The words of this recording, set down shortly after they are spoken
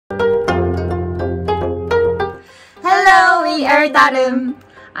player 다름.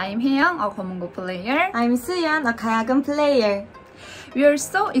 I'm Hyung, a geomungo player. I'm Suyeon, a gayageum player. We are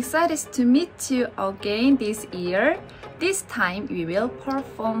so excited to meet you again this year. This time we will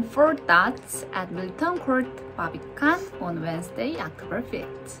perform 4 dots at Milton Court, Barbican on Wednesday, October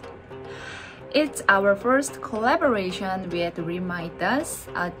 5th. It's our first collaboration with Reminders,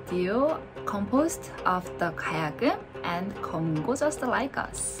 a duo composed of the gayageum and geomungo just like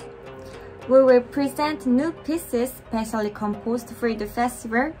us. We will present new pieces specially composed for the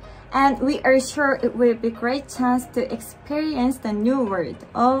festival, and we are sure it will be a great chance to experience the new world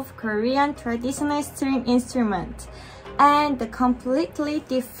of Korean traditional string instrument and the completely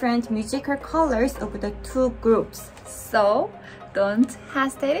different musical colors of the two groups. So, don't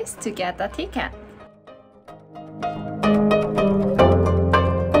hesitate to get a ticket.